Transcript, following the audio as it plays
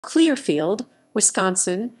Clearfield,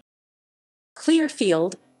 Wisconsin.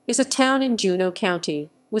 Clearfield is a town in Juneau County,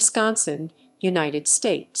 Wisconsin, United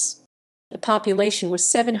States. The population was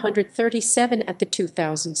 737 at the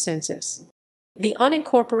 2000 census. The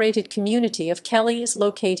unincorporated community of Kelly is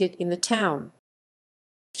located in the town.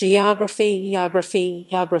 Geography.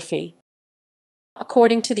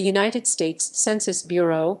 According to the United States Census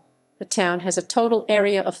Bureau, the town has a total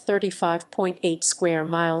area of 35.8 square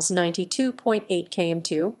miles, 92.8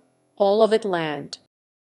 km2, all of it land.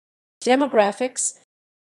 Demographics.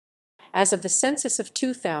 As of the census of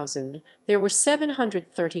 2000, there were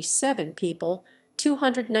 737 people,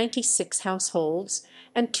 296 households,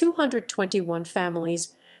 and 221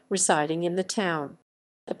 families residing in the town.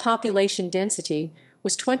 The population density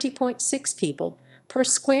was 20.6 people per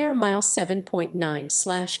square mile,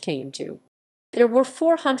 7.9/km2. There were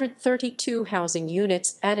 432 housing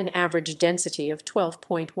units at an average density of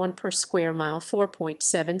 12.1 per square mile,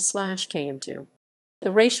 4.7/km2.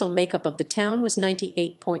 The racial makeup of the town was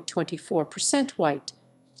 98.24% white,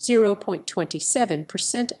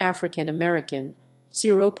 0.27% African American,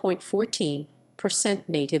 0.14%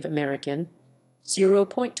 Native American,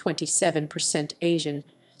 0.27% Asian,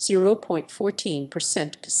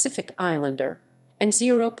 0.14% Pacific Islander, and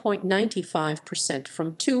 0.95%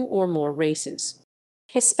 from two or more races.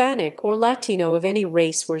 Hispanic or Latino of any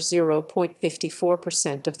race were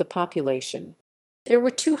 0.54% of the population. There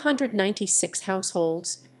were 296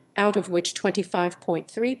 households, out of which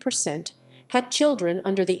 25.3% had children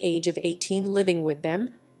under the age of 18 living with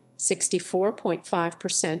them,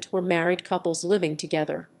 64.5% were married couples living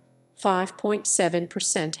together,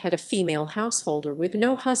 5.7% had a female householder with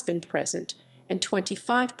no husband present, and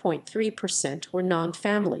 25.3% were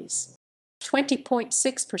non-families.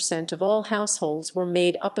 20.6% of all households were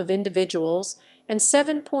made up of individuals, and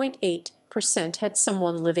 7.8% had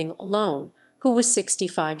someone living alone who was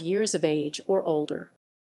 65 years of age or older.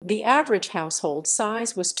 The average household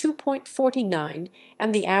size was 2.49,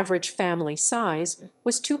 and the average family size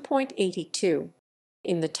was 2.82.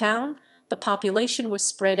 In the town, the population was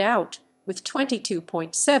spread out, with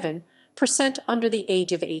 22.7% under the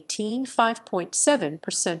age of 18,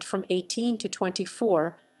 5.7% from 18 to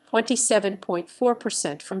 24,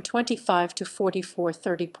 27.4% from 25 to 44,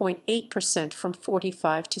 30.8% from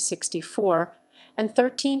 45 to 64, and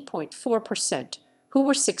 13.4% who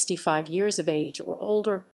were 65 years of age or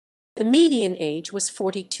older. The median age was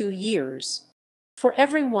 42 years. For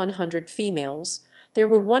every 100 females, there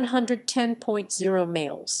were 110.0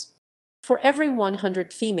 males. For every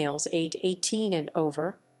 100 females aged 18 and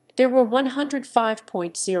over, there were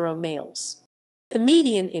 105.0 males. The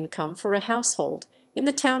median income for a household in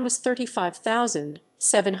the town was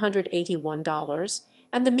 $35,781,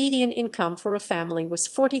 and the median income for a family was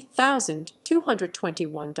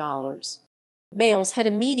 $40,221. Males had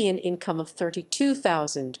a median income of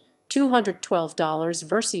 $32,212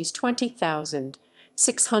 versus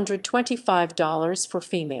 $20,625 for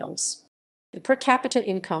females. The per capita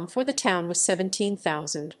income for the town was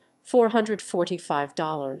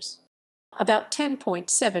 $17,445. About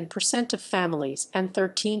 10.7% of families and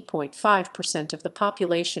 13.5% of the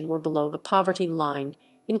population were below the poverty line,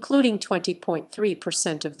 including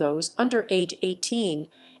 20.3% of those under age 18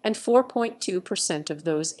 and 4.2% of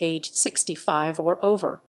those aged 65 or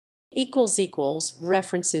over.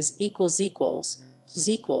 References